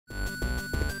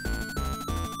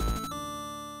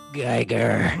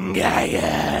Geiger. Geiger.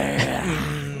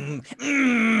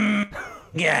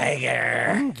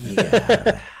 Yeah.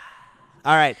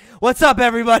 All right. What's up,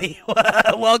 everybody?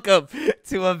 Welcome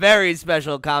to a very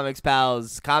special Comics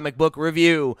Pals comic book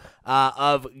review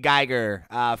of Geiger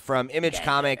from Image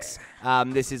Comics.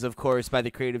 This is, of course, by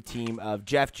the creative team of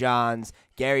Geoff Johns,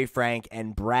 Gary Frank,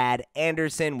 and Brad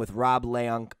Anderson, with Rob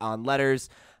Leung on letters.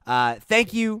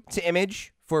 Thank you to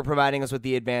Image for providing us with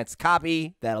the advanced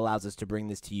copy that allows us to bring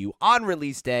this to you on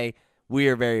release day. We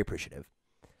are very appreciative.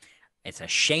 It's a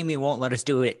shame you won't let us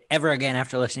do it ever again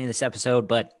after listening to this episode,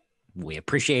 but we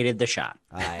appreciated the shot.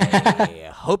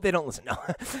 I hope they don't listen.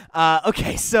 No.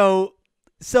 Okay, so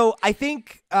I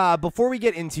think before we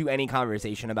get into any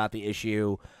conversation about the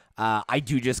issue, I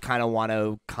do just kind of want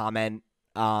to comment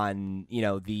on,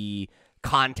 the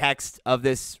context of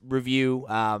this review.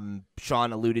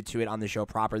 Sean alluded to it on the show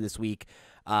proper this week.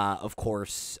 Of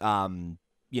course,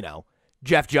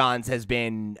 Geoff Johns has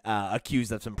been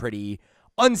accused of some pretty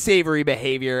unsavory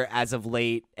behavior as of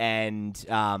late, and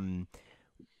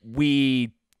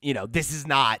this is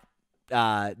not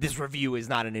this review is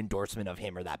not an endorsement of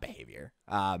him or that behavior.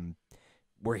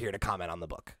 We're here to comment on the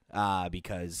book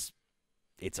because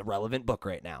it's a relevant book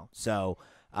right now. So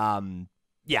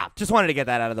just wanted to get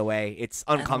that out of the way. It's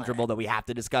uncomfortable that we have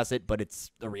to discuss it, but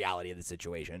it's the reality of the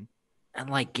situation. And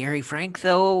like Gary Frank,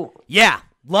 though? Yeah,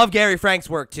 love Gary Frank's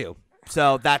work too.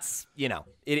 So that's, it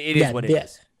is what it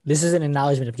is. This is an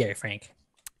acknowledgement of Gary Frank.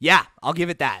 Yeah, I'll give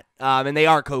it that. And they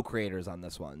are co-creators on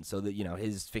this one, so that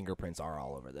his fingerprints are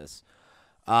all over this.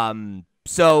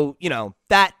 So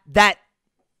that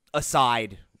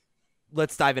aside,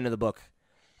 let's dive into the book.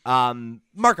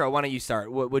 Marco, why don't you start?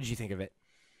 What did you think of it?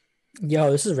 Yo,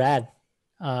 this is rad.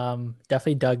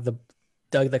 Definitely dug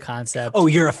the concept. Oh,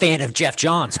 you're a fan of Geoff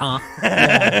Johns, huh?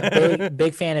 Yeah,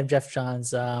 big fan of Geoff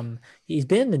Johns. He's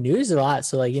been in the news a lot,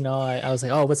 so I was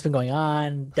like, oh, what's been going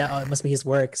on? It must be his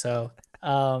work. So,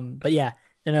 but yeah,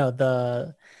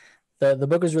 the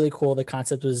book was really cool. The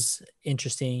concept was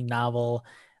interesting, novel.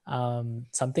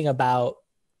 Something about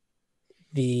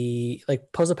the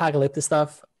post-apocalyptic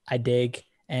stuff I dig,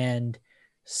 and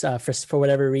for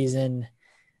whatever reason,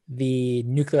 the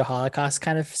nuclear holocaust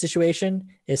kind of situation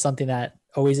is something that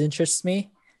always interests me,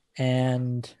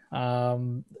 and I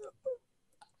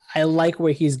like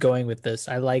where he's going with this.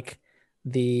 I like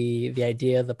the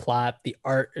idea, the plot, the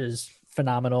art is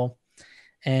phenomenal,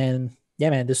 and yeah,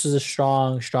 man, this was a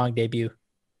strong debut.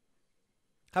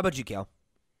 How about you, Kel?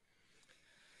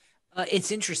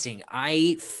 It's interesting.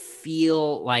 I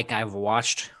feel like I've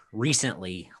watched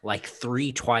recently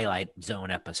 3 Twilight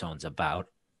Zone episodes about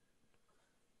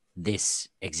this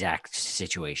exact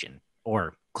situation,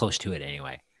 or close to it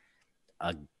anyway.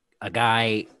 A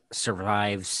guy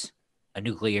survives a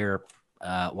nuclear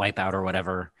wipeout or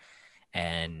whatever,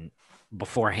 and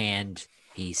beforehand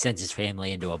he sends his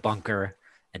family into a bunker,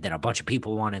 and then a bunch of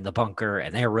people want in the bunker,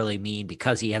 and they're really mean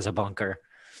because he has a bunker.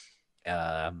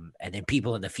 And then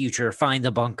people in the future find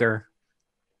the bunker,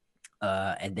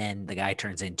 and then the guy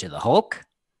turns into the Hulk.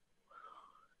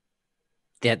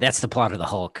 That's the plot of the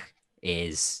Hulk.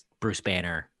 Is Bruce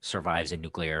Banner survives a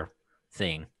nuclear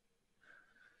thing,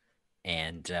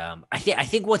 and I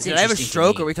think what's Did I have a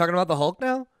stroke? Are we talking about the Hulk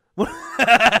now?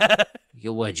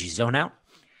 Would you zone out?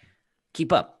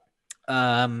 Keep up.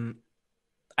 I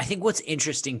think what's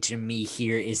interesting to me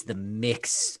here is the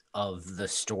mix of the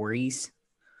stories.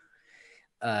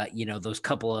 Those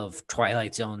couple of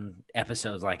Twilight Zone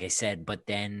episodes, like I said, but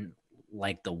then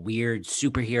the weird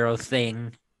superhero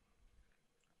thing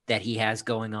that he has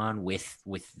going on with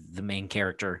the main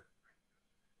character,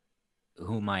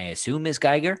 whom I assume is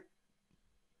Geiger.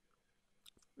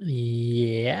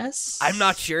 Yes, I'm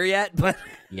not sure yet, but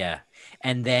yeah.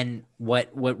 And then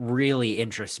what really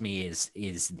interests me is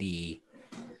the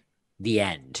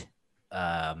end,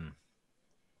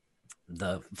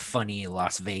 the funny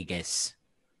Las Vegas,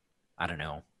 I don't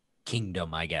know,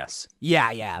 kingdom, I guess.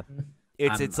 Yeah.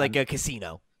 It's like a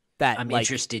casino. That I'm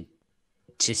interested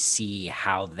to see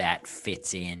how that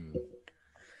fits in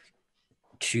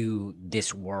to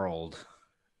this world.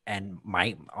 And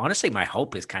my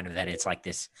hope is kind of that it's like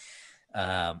this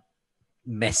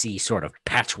messy sort of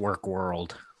patchwork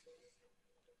world.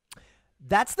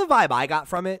 That's the vibe I got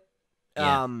from it.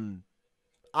 Yeah. I'm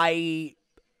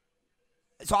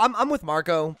with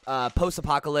Marco.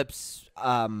 Post-apocalypse,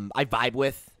 I vibe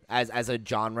with as a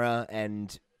genre,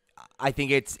 and I think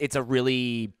it's a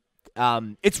really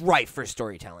it's rife for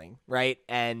storytelling, right?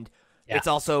 And it's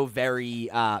also very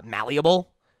malleable.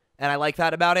 And I like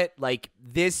that about it. Like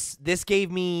this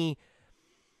gave me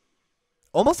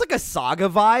almost like a saga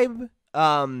vibe,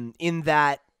 in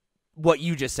that what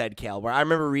you just said, Kale, where I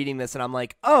remember reading this and I'm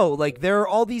like, oh, like there are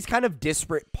all these kind of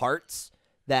disparate parts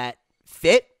that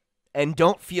fit and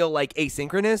don't feel like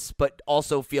asynchronous, but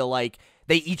also feel like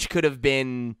they each could have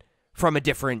been from a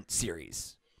different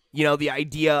series. You know, the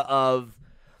idea of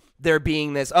there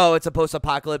being this, oh, it's a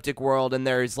post-apocalyptic world and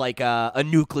there's like a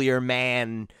nuclear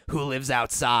man who lives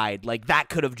outside. Like that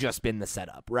could have just been the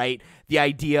setup, right? The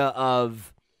idea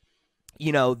of,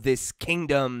 you know, this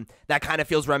kingdom that kind of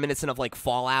feels reminiscent of like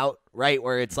Fallout, right?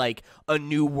 Where it's like a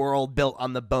new world built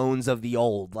on the bones of the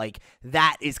old. Like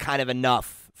that is kind of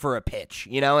enough for a pitch,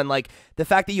 you know? And like the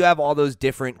fact that you have all those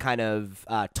different kind of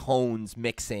tones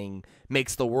mixing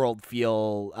makes the world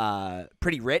feel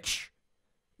pretty rich,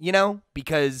 you know?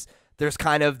 Because there's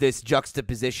kind of this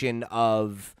juxtaposition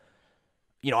of,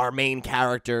 you know, our main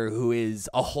character who is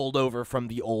a holdover from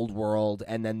the old world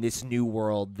and then this new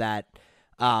world that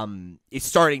is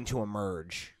starting to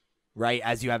emerge, right?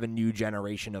 As you have a new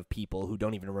generation of people who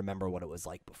don't even remember what it was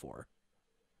like before.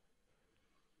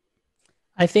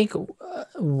 I think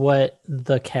what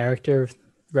the character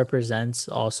represents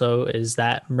also is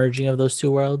that merging of those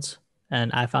two worlds,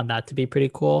 and I found that to be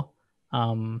pretty cool.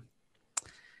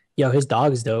 His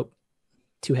dog is dope.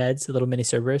 2 heads, little mini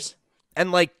Cerberus,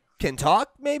 and like can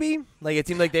talk. Maybe like it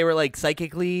seemed like they were like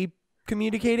psychically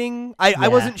communicating. I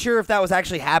wasn't sure if that was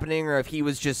actually happening or if he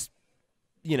was just,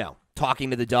 you know, talking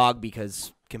to the dog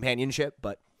because companionship.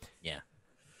 But yeah,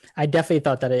 I definitely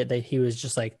thought that he was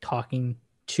just like talking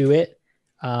to it.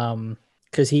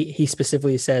 Because he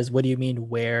specifically says, "What do you mean?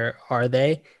 Where are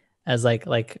they?" as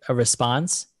like a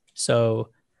response. So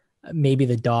maybe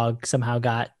the dog somehow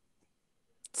got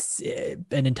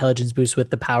an intelligence boost with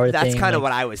the power thing. That's kind of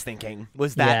what I was thinking.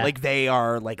 Was that like they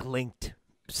are like linked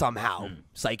somehow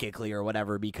psychically or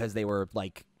whatever because they were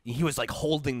like he was like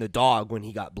holding the dog when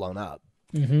he got blown up.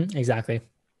 Exactly.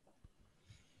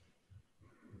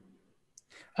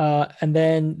 And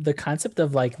then the concept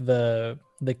of like the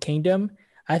kingdom,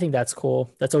 I think that's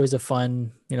cool. That's always a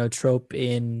fun, you know, trope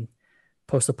in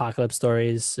post-apocalypse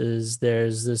stories is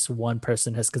there's this one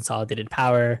person has consolidated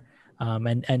power.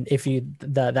 And if you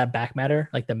that back matter,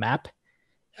 like the map,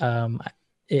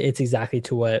 it's exactly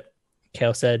to what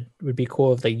Kale said would be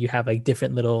cool if like you have like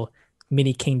different little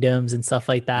mini kingdoms and stuff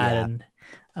like that.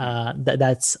 Yeah. And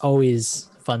that's always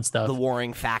fun stuff. The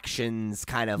warring factions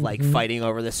kind of like fighting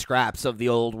over the scraps of the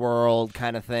old world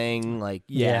kind of thing. Like,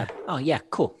 yeah. Oh, yeah,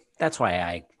 cool. That's why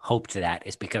I hoped that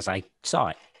is because I saw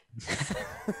it.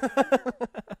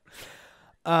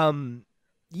 I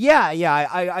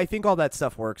think all that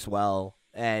stuff works well.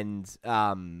 And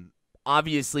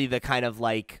obviously the kind of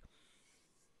like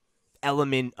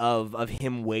element of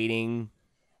him waiting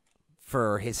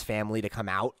for his family to come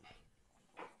out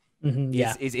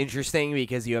is interesting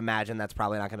because you imagine that's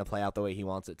probably not going to play out the way he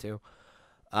wants it to.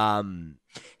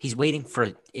 He's waiting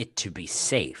for it to be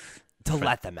safe. To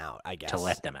let them out, I guess. To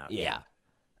let them out, yeah.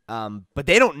 But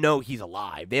they don't know he's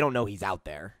alive. They don't know he's out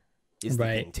there is the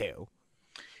thing, too.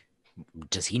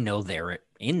 Does he know they're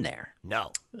in there?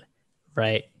 No.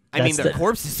 Right. I mean, their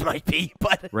corpses might be,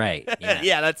 but right. Yeah,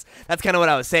 yeah that's kind of what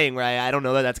I was saying, right? I don't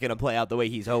know that that's going to play out the way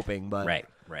he's hoping, but right.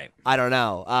 I don't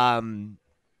know.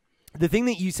 The thing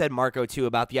that you said, Marco, too,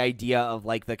 about the idea of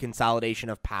like the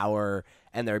consolidation of power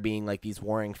and there being like these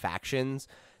warring factions,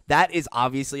 that is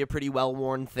obviously a pretty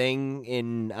well-worn thing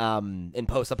in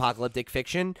post-apocalyptic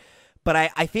fiction. But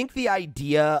I think the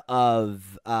idea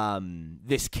of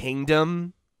this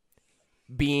kingdom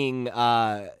being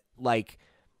like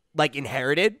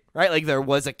inherited, right? Like there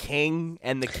was a king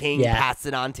and the king passed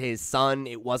it on to his son.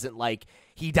 It wasn't like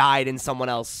he died and someone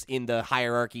else in the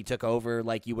hierarchy took over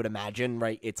like you would imagine,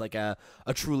 right? It's like a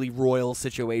truly royal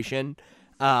situation.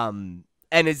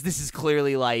 And this is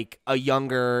clearly like a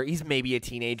younger, he's maybe a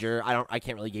teenager. I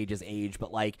can't really gauge his age,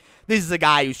 but like this is a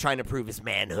guy who's trying to prove his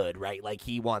manhood, right? Like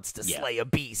he wants to slay a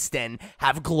beast and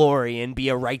have glory and be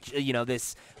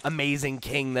this amazing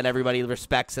king that everybody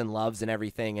respects and loves and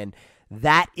everything. And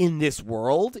that in this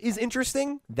world is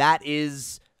interesting. That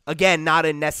is, again, not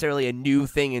necessarily a new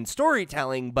thing in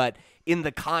storytelling, but in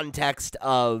the context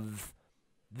of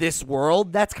this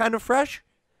world, that's kind of fresh.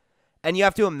 And you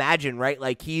have to imagine, right?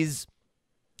 Like he's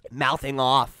mouthing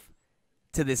off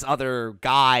to this other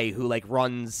guy who like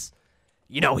runs,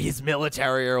 his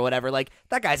military or whatever. Like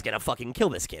that guy's gonna fucking kill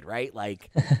this kid, right? Like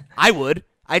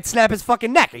I'd snap his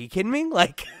fucking neck. Are you kidding me?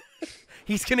 Like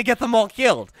he's gonna get them all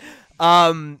killed.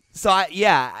 You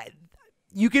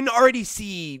can already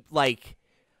see like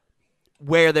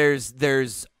where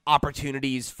there's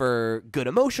opportunities for good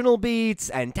emotional beats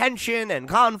and tension and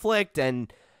conflict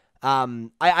and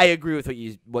I agree with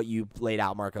what you laid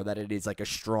out, Marco, that it is like a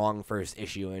strong first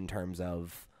issue in terms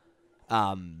of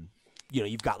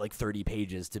you've got like 30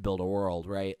 pages to build a world,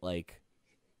 right? Like,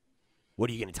 what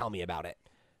are you going to tell me about it?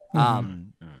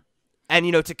 And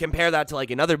to compare that to like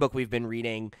another book we've been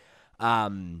reading,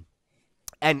 and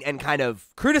kind of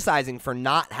criticizing for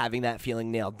not having that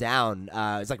feeling nailed down,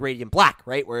 it's like Radiant Black,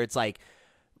 right? Where it's like,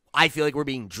 I feel like we're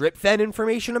being drip fed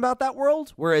information about that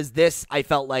world, whereas this, I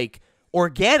felt like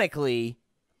organically,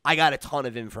 I got a ton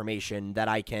of information that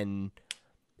I can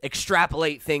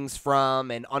extrapolate things from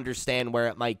and understand where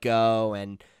it might go,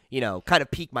 and kind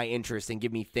of pique my interest and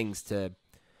give me things to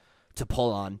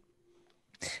pull on.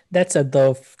 That said,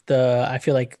 though, I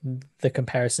feel like the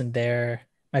comparison there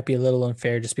might be a little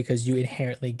unfair, just because you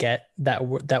inherently get that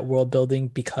world building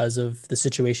because of the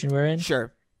situation we're in.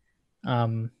 Sure,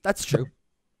 that's true.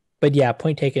 But yeah,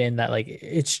 point taken in that like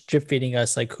it's drip feeding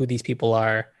us like who these people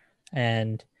are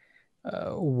and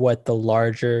what the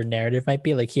larger narrative might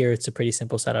be. Like here, it's a pretty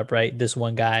simple setup, right? This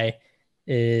one guy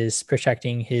is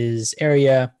protecting his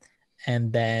area,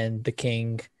 and then the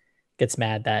king gets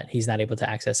mad that he's not able to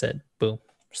access it. Boom,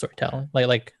 storytelling,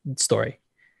 like story.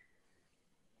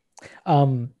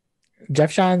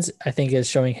 Geoff Johns, I think, is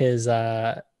showing his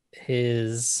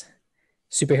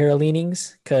superhero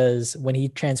leanings, because when he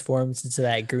transforms into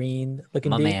that green looking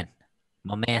my dude,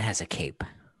 man has a cape.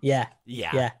 Yeah.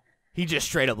 He just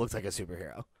straight up looks like a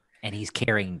superhero, and he's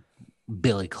carrying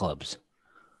billy clubs.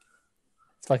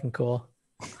 It's fucking cool.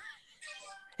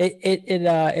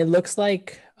 It looks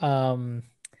like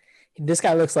this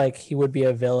guy looks like he would be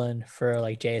a villain for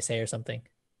like JSA or something.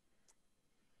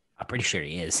 I'm pretty sure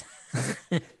he is.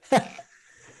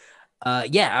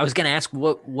 Yeah, I was gonna ask,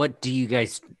 what do you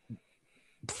guys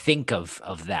think of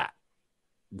that?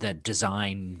 The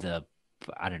design,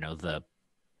 I don't know, the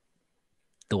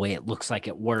way it looks like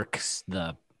it works,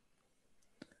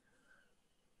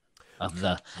 of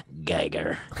the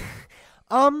Geiger.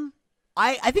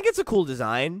 I think it's a cool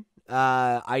design.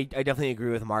 I definitely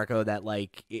agree with Marco that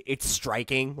like it's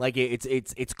striking, like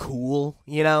it's cool,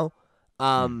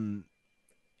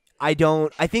 I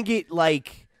think it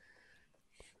like,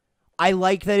 I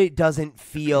like that it doesn't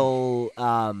feel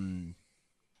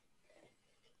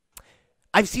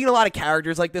I've seen a lot of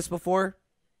characters like this before,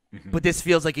 but this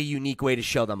feels like a unique way to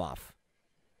show them off,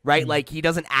 right? Like he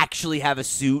doesn't actually have a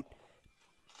suit.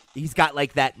 He's got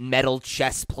like that metal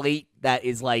chest plate that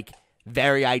is like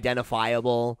very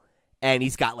identifiable, and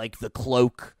he's got like the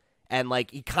cloak, and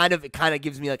like it kind of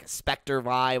gives me like a Spectre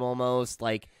vibe almost.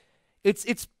 Like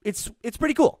it's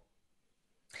pretty cool.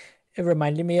 It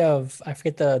reminded me of, I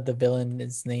forget the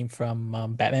villain's name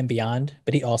from Batman Beyond,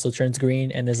 but he also turns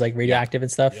green and is like radioactive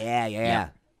and stuff. Yeah.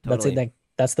 That's Totally. it.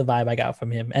 That's the vibe I got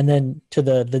from him. And then to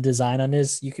the design on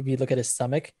his, if you look at his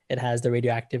stomach, it has the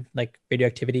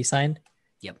radioactivity sign.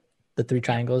 Yep. The 3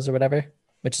 triangles or whatever,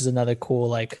 which is another cool,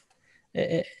 like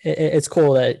it's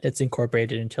cool that it's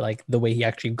incorporated into like the way he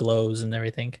actually glows and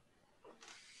everything.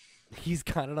 He's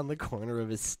got it on the corner of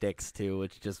his sticks too,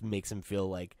 which just makes him feel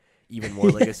like even more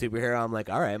like a superhero. I'm like,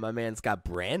 all right, my man's got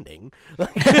branding.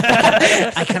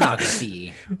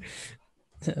 Iconography.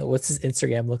 What's his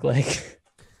Instagram look like?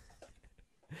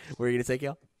 What are you gonna say,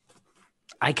 Gail?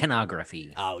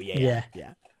 Iconography. Oh yeah.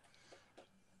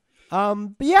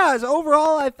 But yeah, as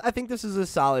overall, I think this is a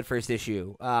solid first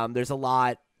issue. There's a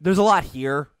lot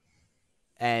here,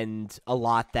 and a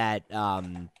lot that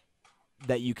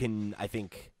that you can, I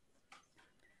think,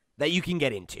 that you can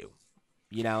get into,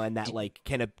 and that like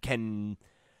can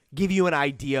give you an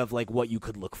idea of like what you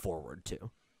could look forward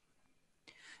to.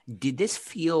 Did this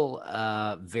feel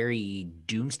very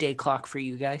Doomsday Clock for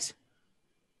you guys?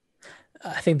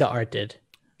 I think the art did.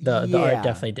 The art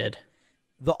definitely did.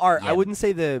 The art, Yeah. I wouldn't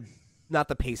say not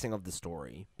the pacing of the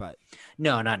story, but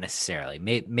No, not necessarily.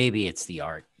 Maybe it's the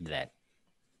art that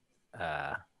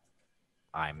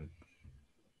I'm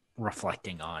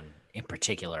reflecting on in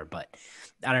particular, but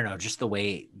I don't know, just the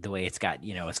way it's got,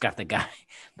 it's got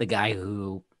the guy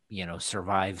who,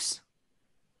 survives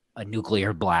a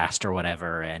nuclear blast or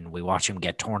whatever, and we watch him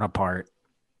get torn apart,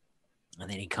 and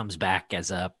then he comes back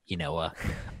as and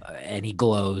he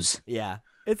glows. yeah,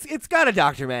 it's got a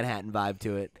Dr. Manhattan vibe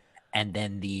to it. And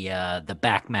then the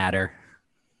back matter.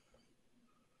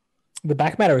 The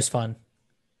back matter was fun.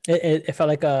 It felt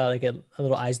like a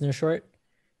little Eisner short.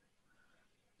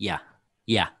 Yeah.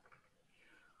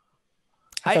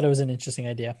 I thought it was an interesting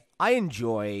idea. I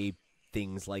enjoy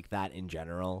things like that in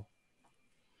general.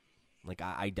 Like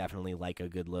I definitely like a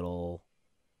good little,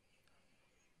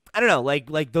 I don't know,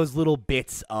 like those little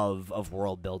bits of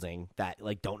world building that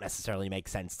like don't necessarily make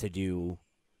sense to do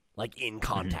like in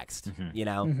context,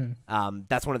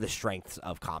 That's one of the strengths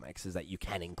of comics, is that you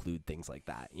can include things like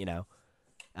that,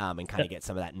 and kind of get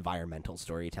some of that environmental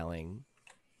storytelling.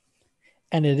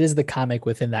 And it is the comic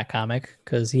within that comic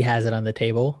because he has it on the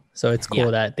table. So it's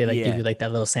cool that they give you like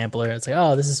that little sampler. It's like,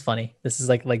 oh, this is funny. This is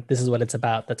like this is what it's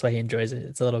about. That's why he enjoys it.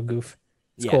 It's a little goof.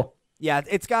 It's cool. Yeah,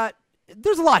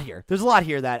 there's a lot here. There's a lot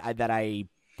here that I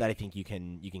think you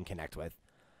can connect with.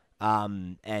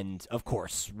 And of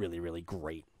course, really, really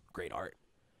great art.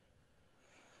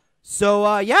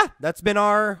 So that's been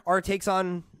our takes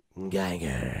on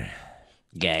Geiger.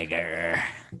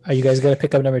 Are you guys gonna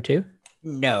pick up number 2?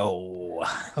 No.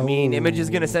 I mean, Image is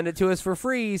going to send it to us for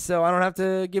free, so I don't have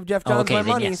to give Geoff Johns my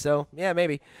money. Yes. So, yeah,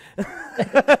 maybe.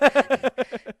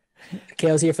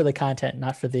 Kale's here for the content,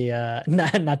 not for the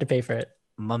not to pay for it.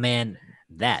 My man,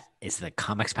 that is the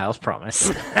Comics Pals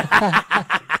promise.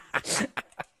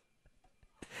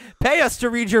 Pay us to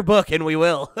read your book, and we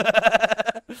will.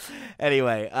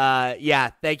 Anyway,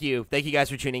 thank you. Thank you guys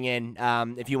for tuning in.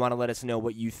 If you want to let us know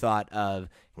what you thought of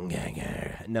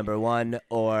Geiger number 1,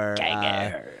 or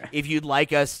if you'd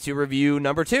like us to review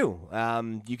number 2,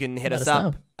 you can hit us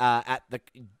up at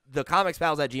the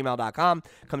comicspals@gmail.com.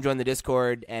 Come join the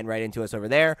Discord and write into us over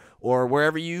there, or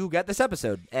wherever you get this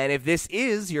episode. And if this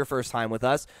is your first time with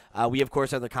us, we of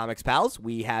course are the Comics Pals.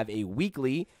 We have a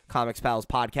weekly Comics Pals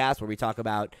podcast where we talk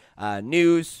about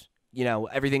news,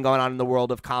 everything going on in the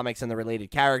world of comics and the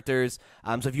related characters.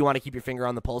 So if you want to keep your finger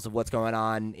on the pulse of what's going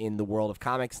on in the world of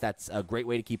comics, that's a great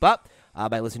way to keep up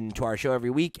by listening to our show every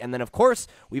week. And then, of course,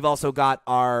 we've also got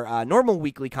our normal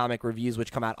weekly comic reviews,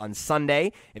 which come out on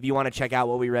Sunday. If you want to check out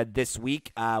what we read this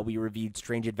week, we reviewed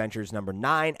Strange Adventures number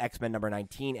 9, X-Men number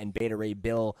 19, and Beta Ray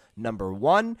Bill number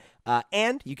 1.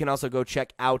 And you can also go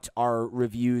check out our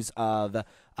reviews of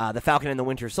The Falcon and the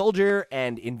Winter Soldier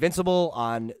and Invincible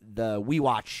on the We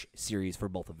Watch series for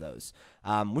both of those.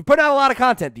 We put out a lot of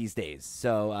content these days,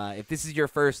 so if this is your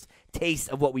first taste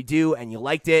of what we do and you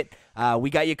liked it, we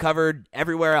got you covered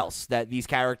everywhere else that these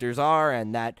characters are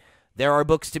and that there are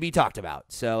books to be talked about.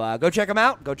 So go check them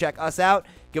out. Go check us out.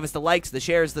 Give us the likes, the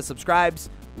shares, the subscribes.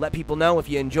 Let people know if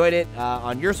you enjoyed it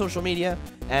on your social media,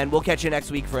 and we'll catch you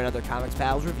next week for another Comics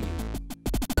Pals review.